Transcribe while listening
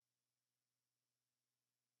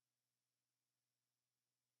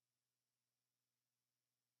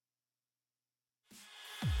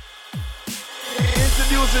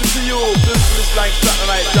Introducing to you, this is like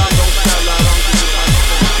satellite download style around to the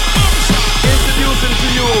Introducing to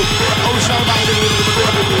you, Ocean Band with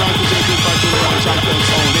the round to the 251 champion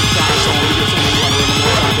sound, big time sound, we get some more champion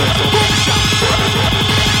sound. Boom shot.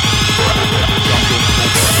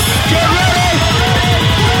 Get ready!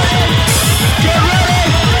 Get ready! Get ready!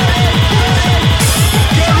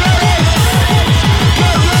 Get ready,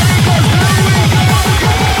 'cause here we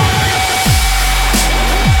go!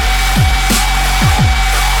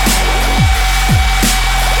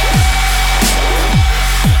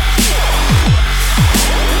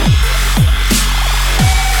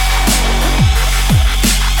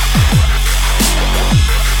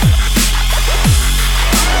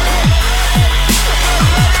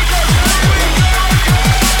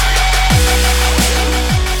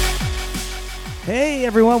 Hey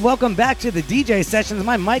everyone, welcome back to the DJ sessions.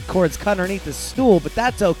 My mic cord's cut underneath the stool, but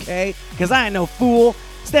that's okay, because I ain't no fool.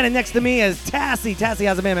 Standing next to me is Tassay. Tassay,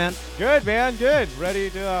 how's it been, man? Good, man, good. Ready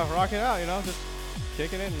to rock it out, you know, just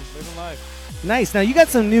kicking it and living life. Nice. Now you got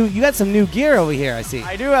some new gear over here, I see.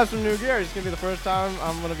 I do have some new gear. It's gonna be the first time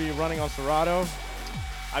I'm gonna be running on Serato.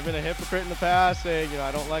 I've been a hypocrite in the past, saying, you know,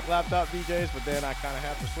 I don't like laptop DJs, but then I kind of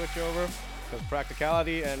have to switch over because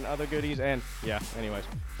practicality and other goodies. And yeah, anyways,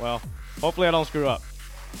 well, hopefully I don't screw up.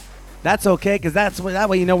 That's okay, because that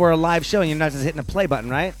way you know we're a live show and you're not just hitting a play button,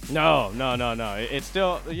 right? No. It's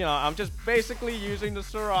still, you know, I'm just basically using the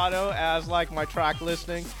Serato as like my track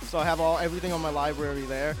listing. So I have everything on my library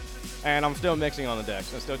there, and I'm still mixing on the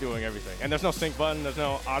decks and still doing everything. And there's no sync button, there's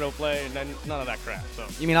no autoplay, and then none of that crap. So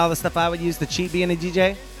You mean all the stuff I would use to cheat being a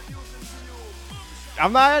DJ?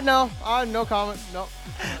 I'm not, no comment, no.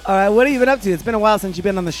 All right, what have you been up to? It's been a while since you've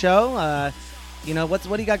been on the show. You know, what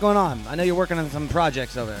do you got going on? I know you're working on some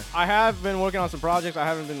projects over there. I have been working on some projects. I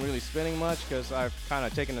haven't been really spinning much because I've kind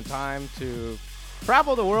of taken the time to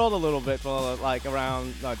travel the world a little bit for like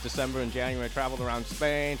around December and January. I traveled around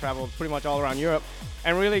Spain, traveled pretty much all around Europe,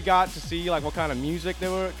 and really got to see like what kind of music they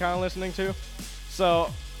were kind of listening to.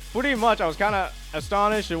 So pretty much I was kind of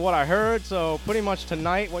astonished at what I heard. So pretty much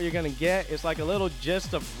tonight what you're going to get is like a little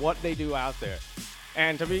gist of what they do out there.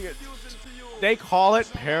 And to be... They call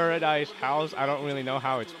it Paradise House. I don't really know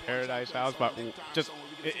how it's Paradise House, but just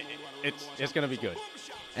it's gonna be good.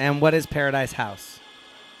 And what is Paradise House?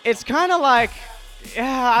 It's kind of like,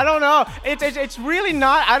 yeah, I don't know. It's really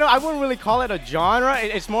not. I wouldn't really call it a genre.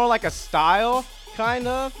 It's more like a style, kind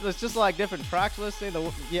of. It's just like different tracks listing.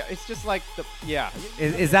 Yeah, it's just like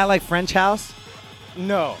Is that like French house?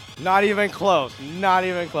 No, not even close. Not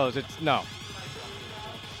even close. No.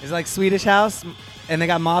 Is it like Swedish house, and they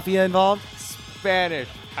got mafia involved? Spanish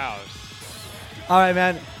house. All right,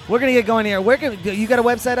 man. We're going to get going here. You got a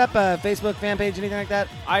website up, Facebook fan page, anything like that?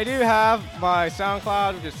 I do have my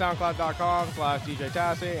SoundCloud, which is soundcloud.com/DJ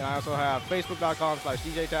Tassay, and I also have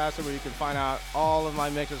facebook.com/DJ Tassay, where you can find out all of my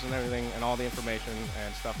mixes and everything and all the information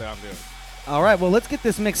and stuff that I'm doing. All right, well, let's get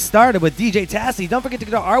this mix started with DJ Tassay. Don't forget to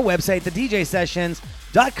go to our website,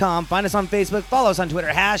 thedjsessions.com. Find us on Facebook, follow us on Twitter,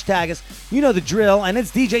 hashtag us. You know the drill, and it's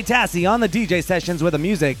DJ Tassay on the DJ Sessions, where the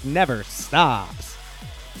music never stops.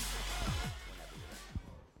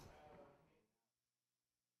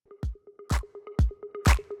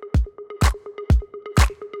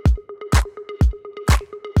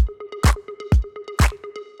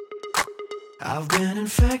 I've been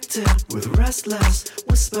infected with restless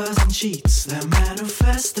whispers and cheats that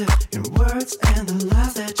manifested in words and the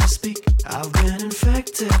lies that you speak. I've been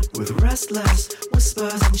infected with restless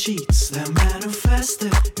whispers and cheats that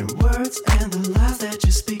manifested in words and the lies that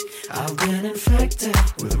you speak. I've been infected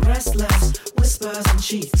with restless whispers and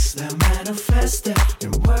cheats that manifested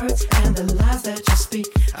in words and the lies that you speak.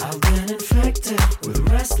 I've been infected with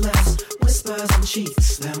restless whispers and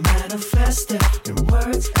cheats that manifested in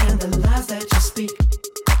words and the lies that you speak.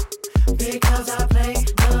 Because I play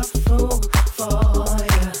the fool for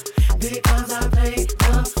you. Because I play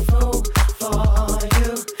the fool for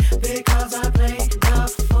you. Because I play the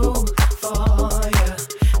fool for you.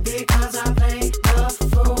 Because I play the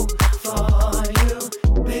fool for you.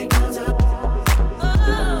 Because I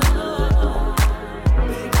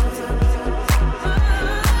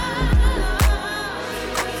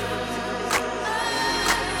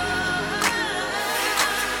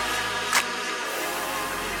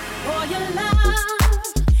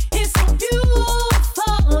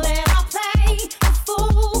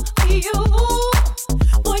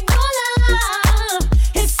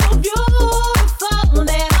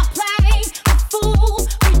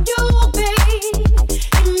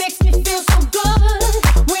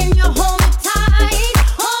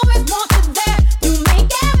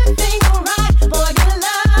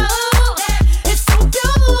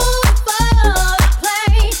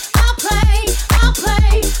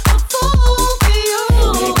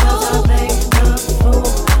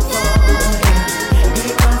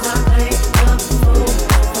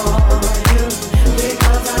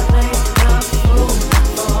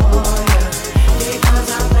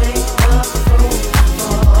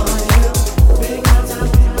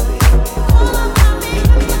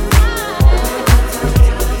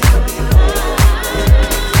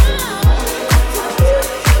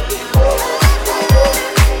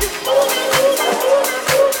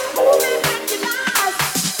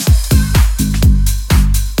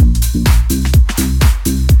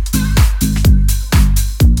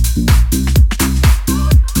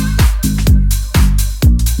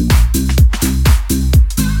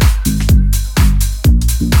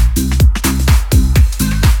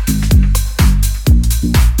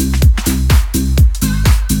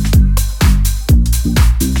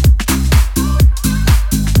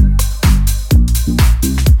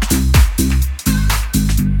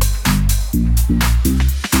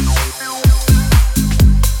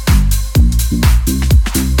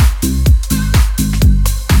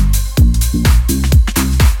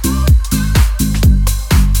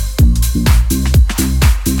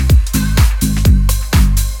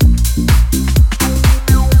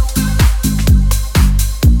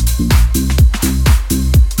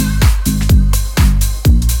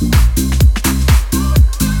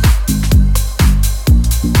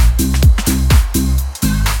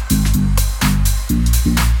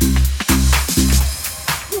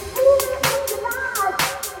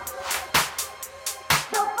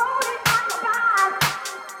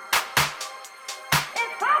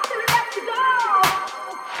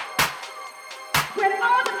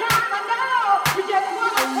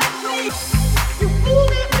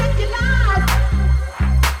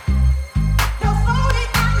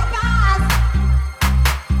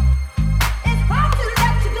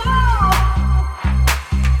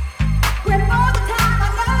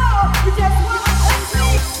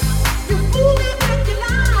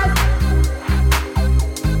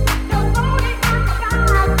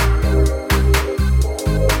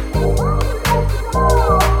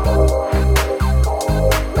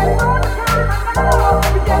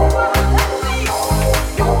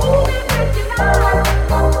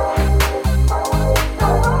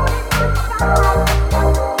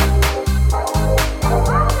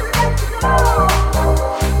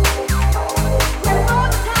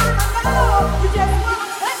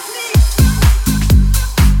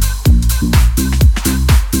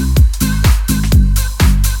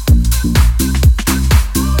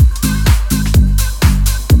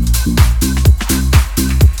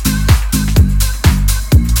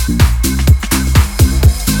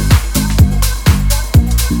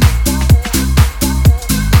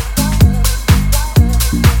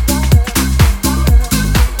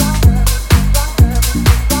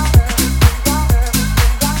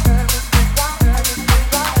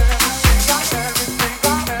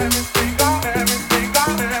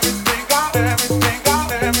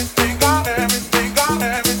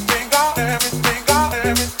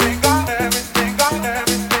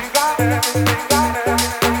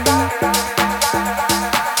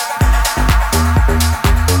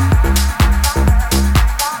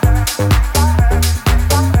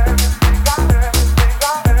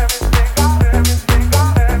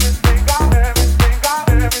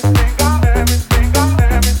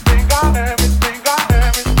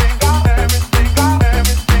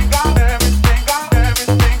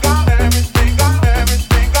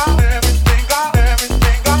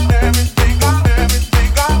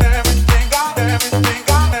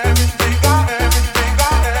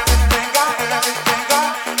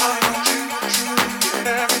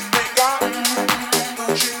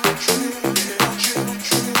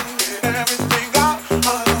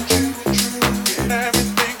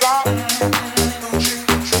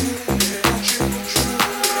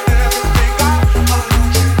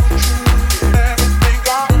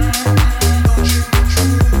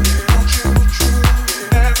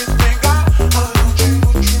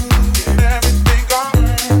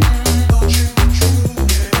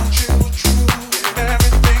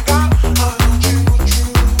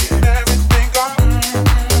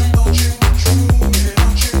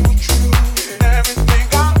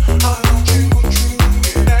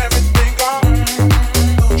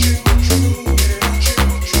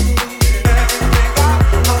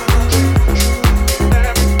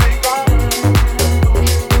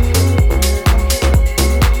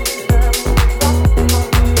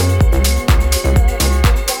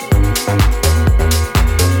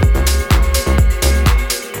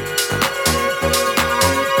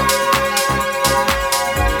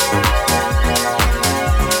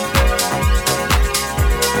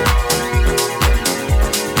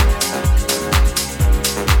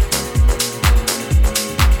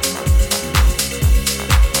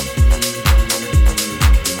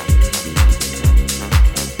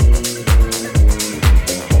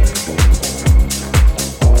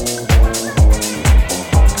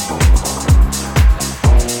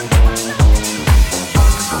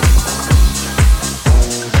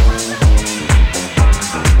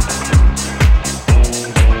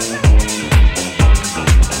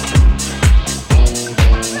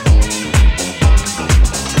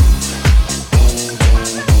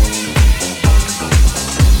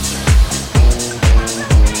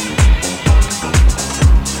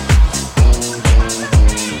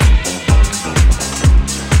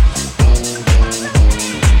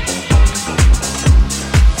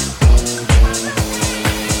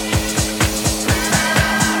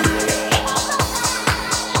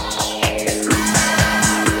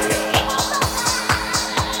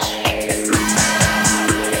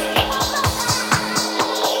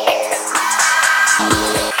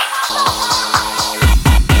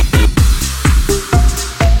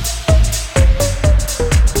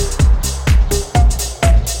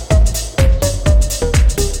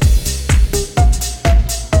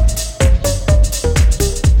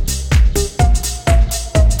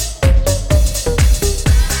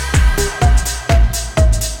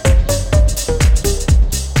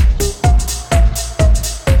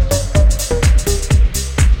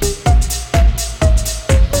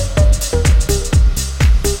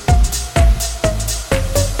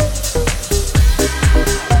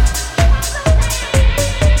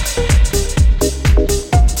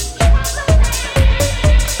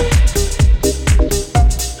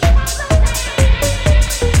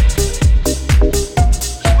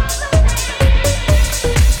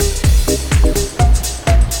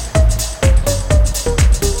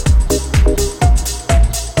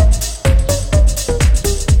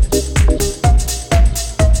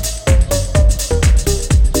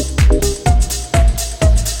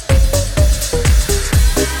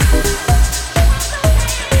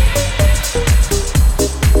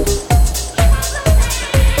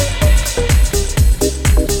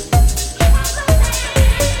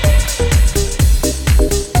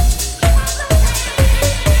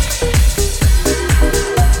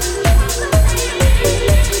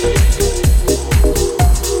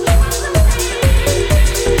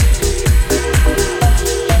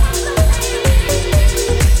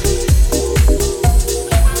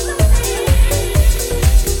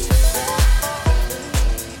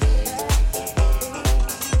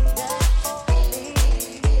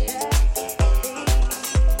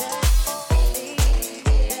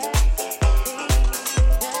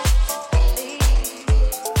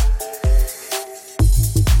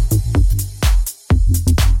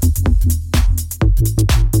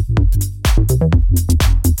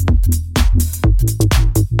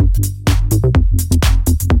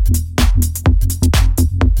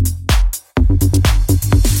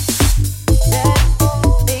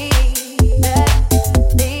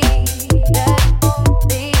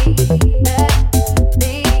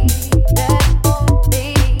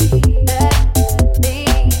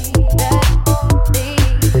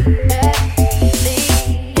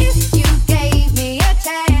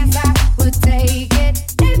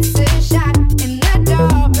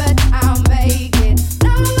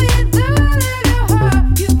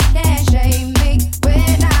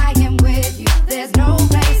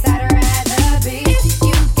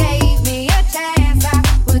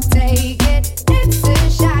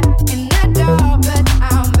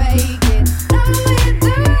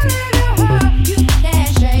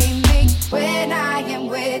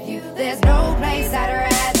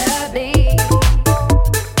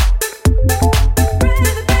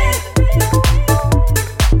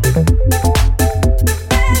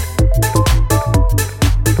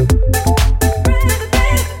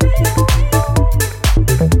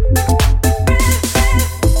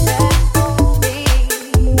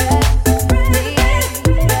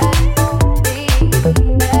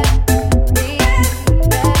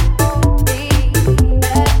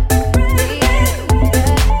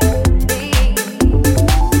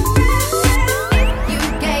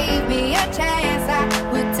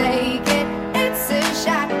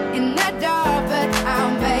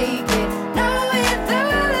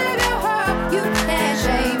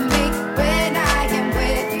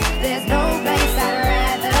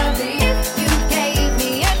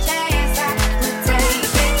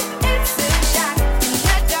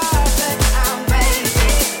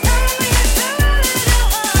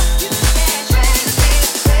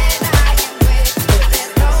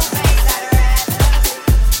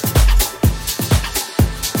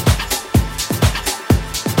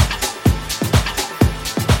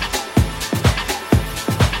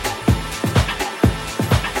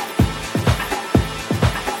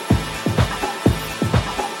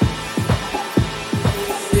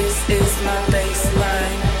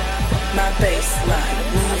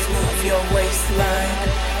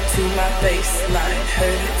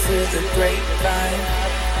the grapevine.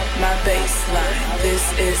 My baseline, this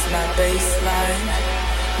is my baseline.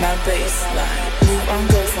 My baseline. Move on,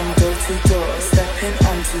 go from door to door, stepping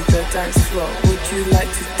onto the dance floor. Would you like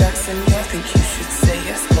to dance in here? I think you should say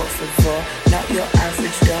yes, por favor. Not your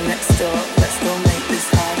average girl next door. Let's go make this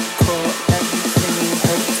hardcore. Everything you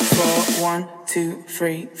hoped for. 1, 2,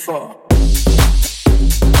 3, 4.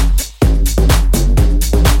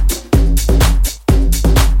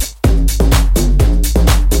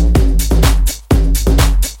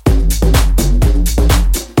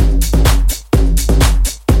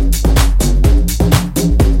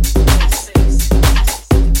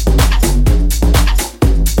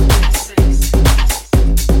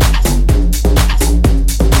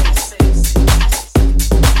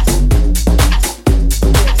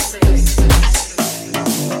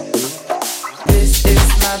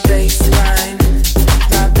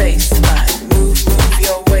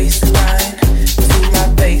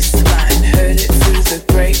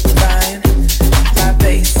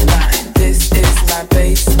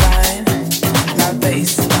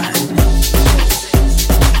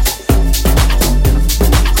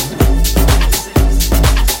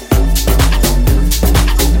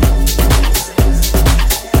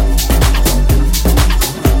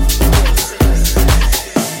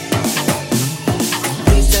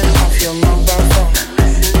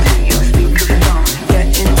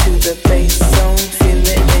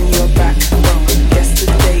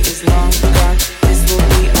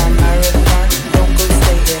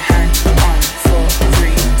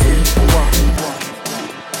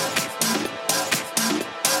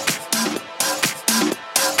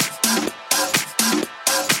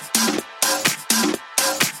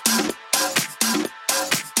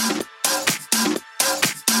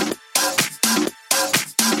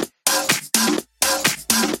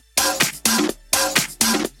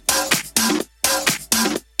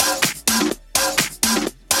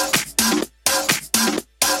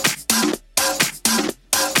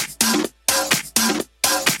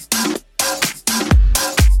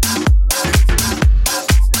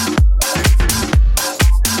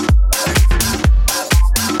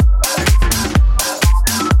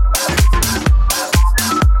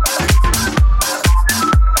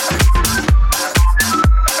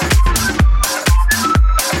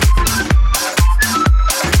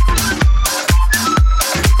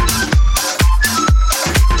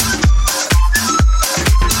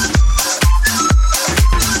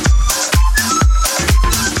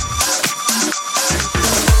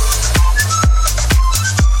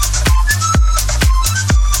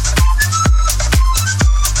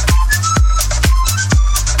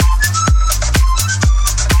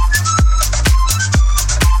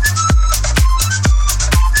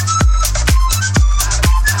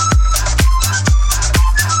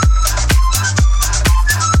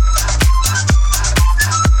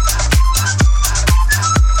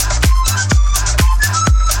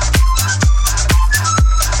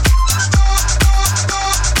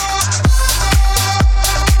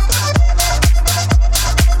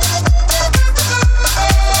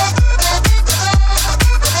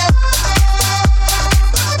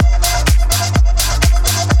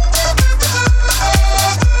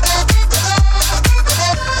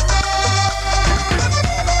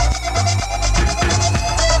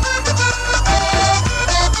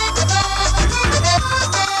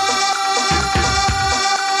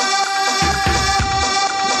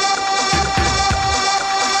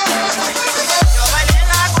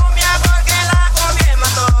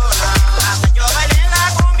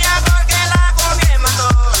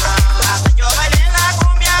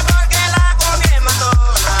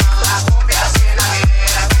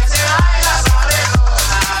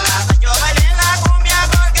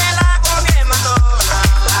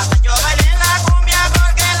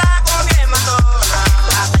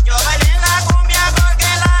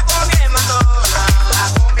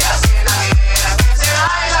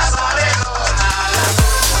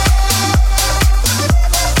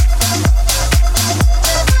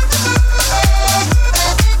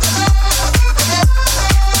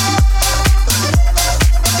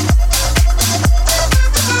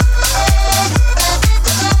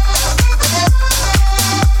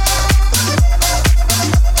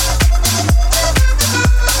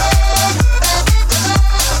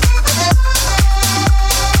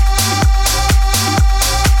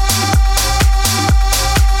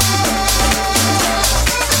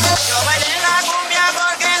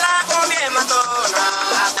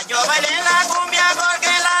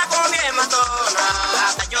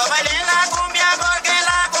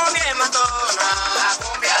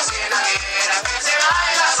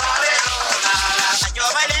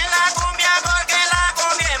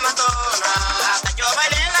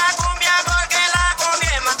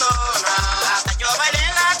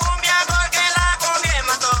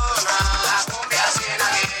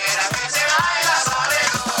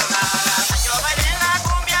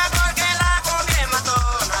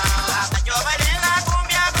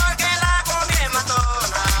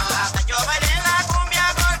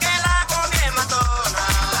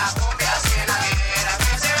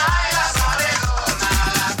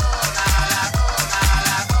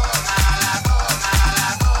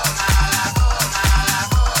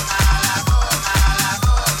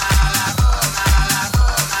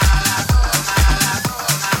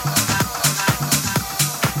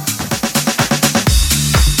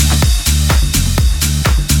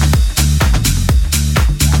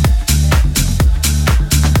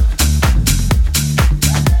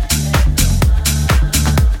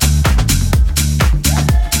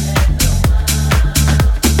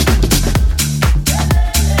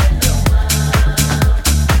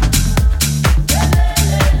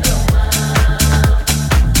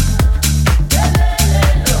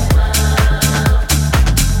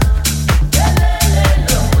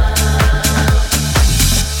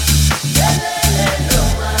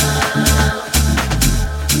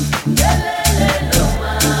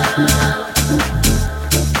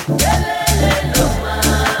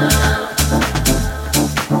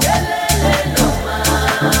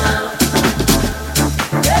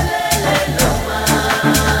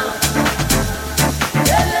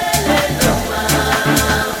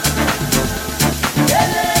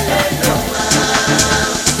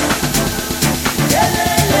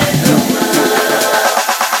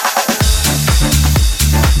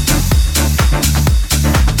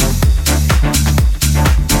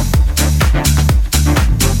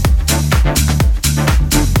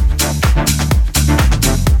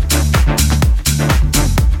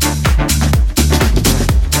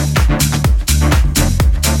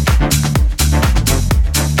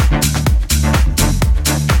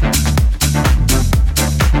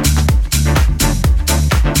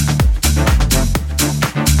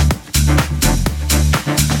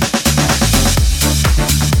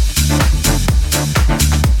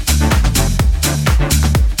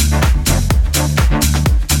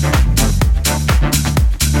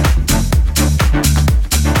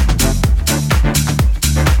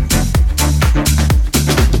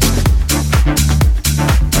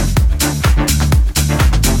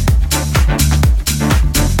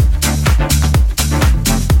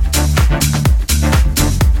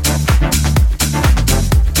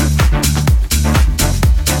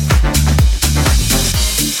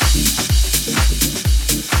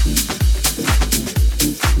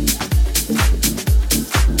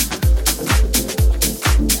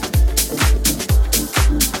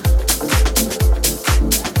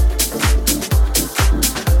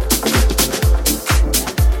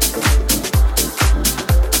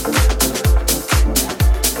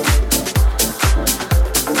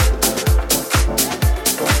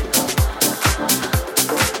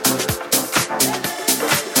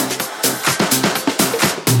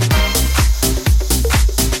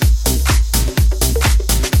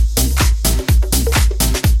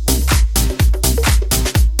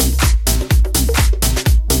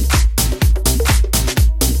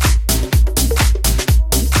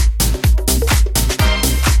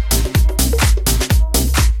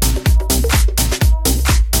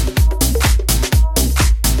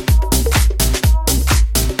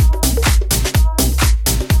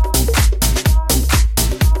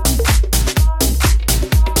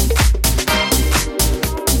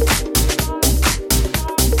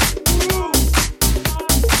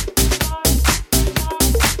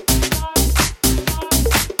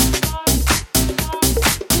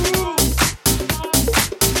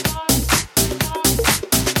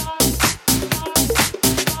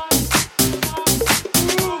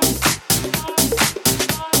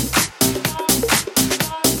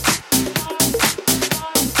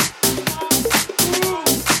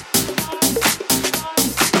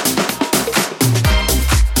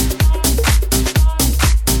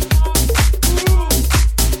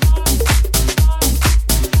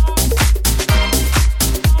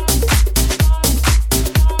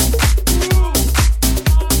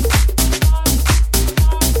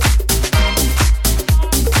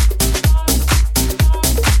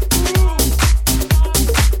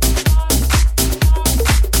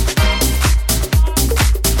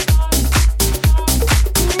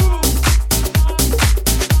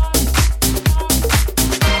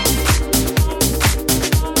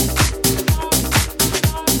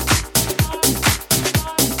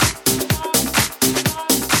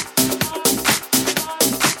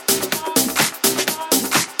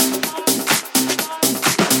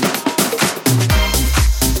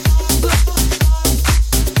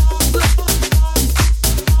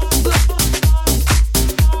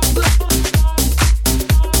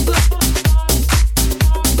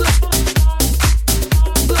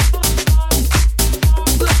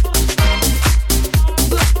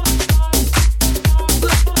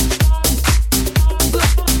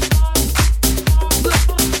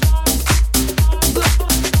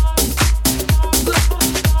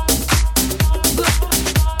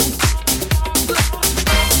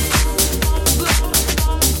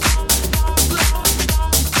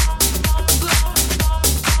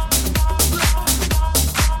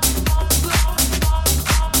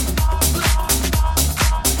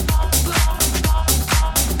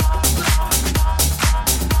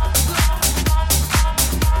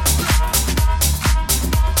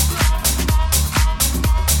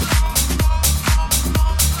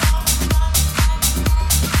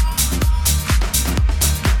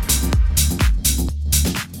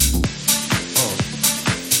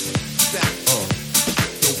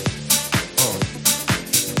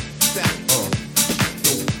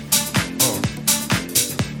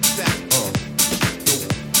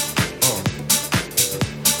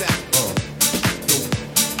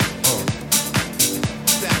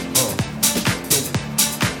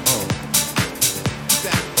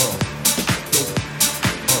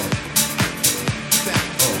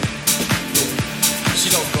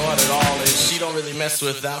 mess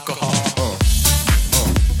with alcohol.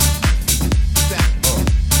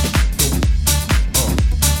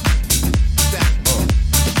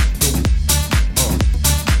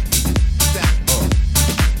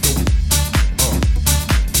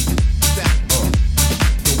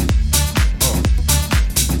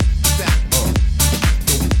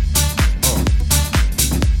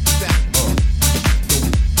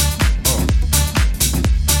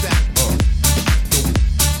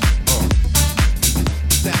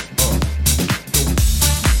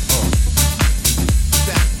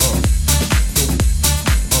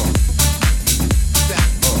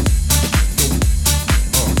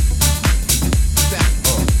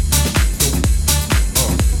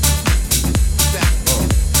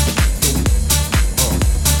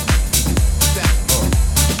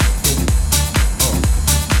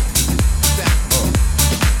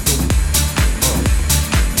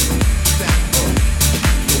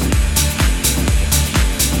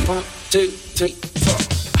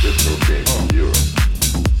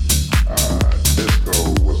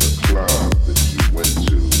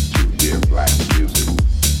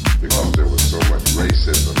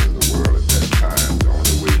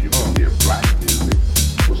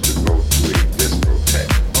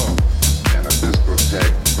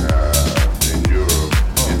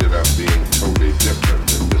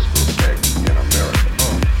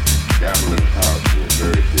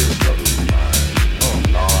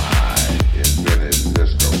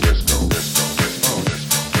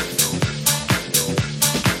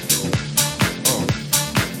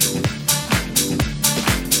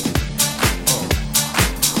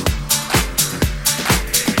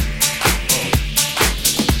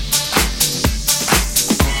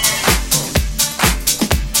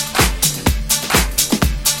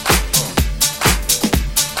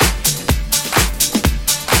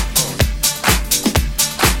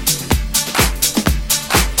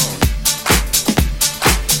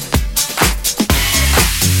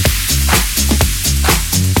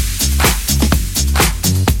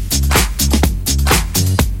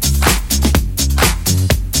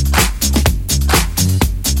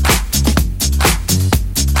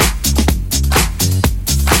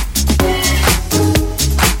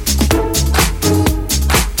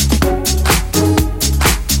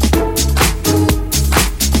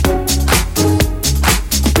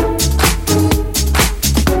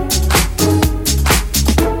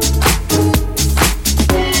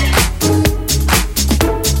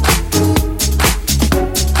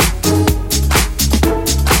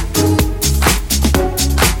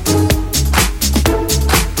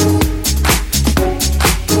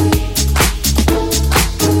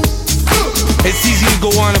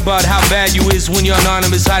 About how bad you is when you're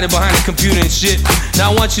anonymous, hiding behind a computer and shit. Now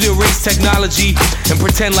I want you to erase technology and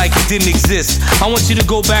pretend like it didn't exist. I want you to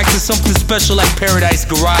go back to something special like Paradise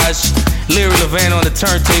Garage. Larry Levan on the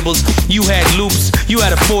turntables. You had loops, you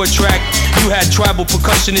had a 4-track, you had tribal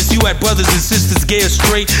percussionists, you had brothers and sisters, gay or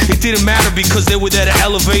straight. It didn't matter because they were there to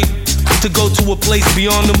elevate, to go to a place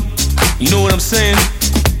beyond them. You know what I'm saying?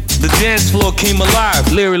 The dance floor came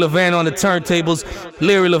alive. Larry Levan on the turntables.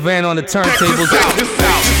 Larry Levan on the turntables.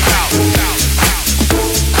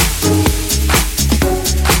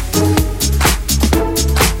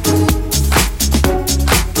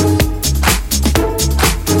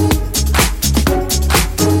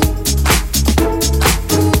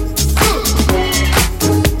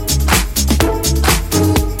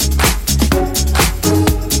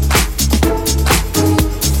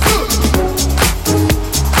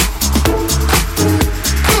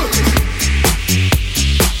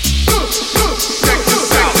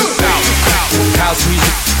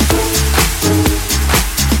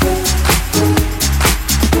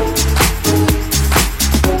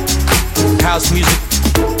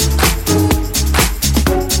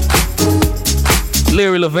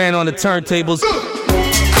 Larry Levan on the turntables.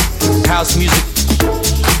 House music.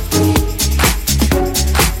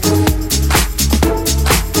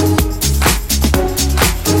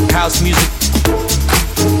 House music.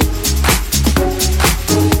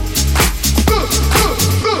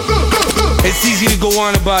 It's easy to go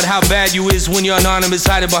on about how bad you is when you're anonymous,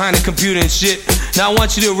 hiding behind a computer and shit. Now I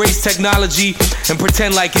want you to erase technology and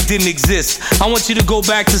pretend like it didn't exist. I want you to go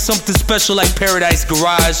back to something special like Paradise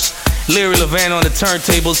Garage. Larry Levan on the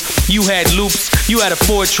turntables. You had loops, you had a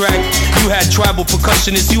 4-track, you had tribal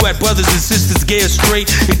percussionists, you had brothers and sisters, gay or straight.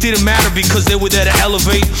 It didn't matter because they were there to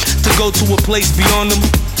elevate, to go to a place beyond them.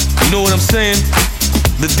 You know what I'm saying?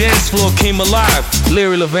 The dance floor came alive.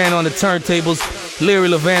 Larry Levan on the turntables. Larry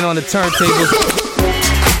Levan on the turntables.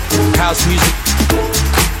 House music.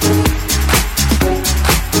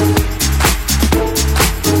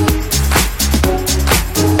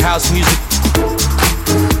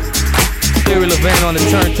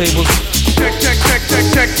 turntables.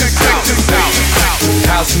 Check this out.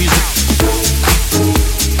 House music.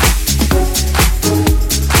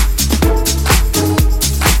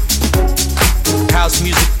 House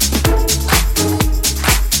music.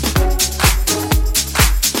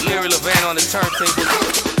 Larry Levan on the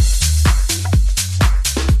turntable.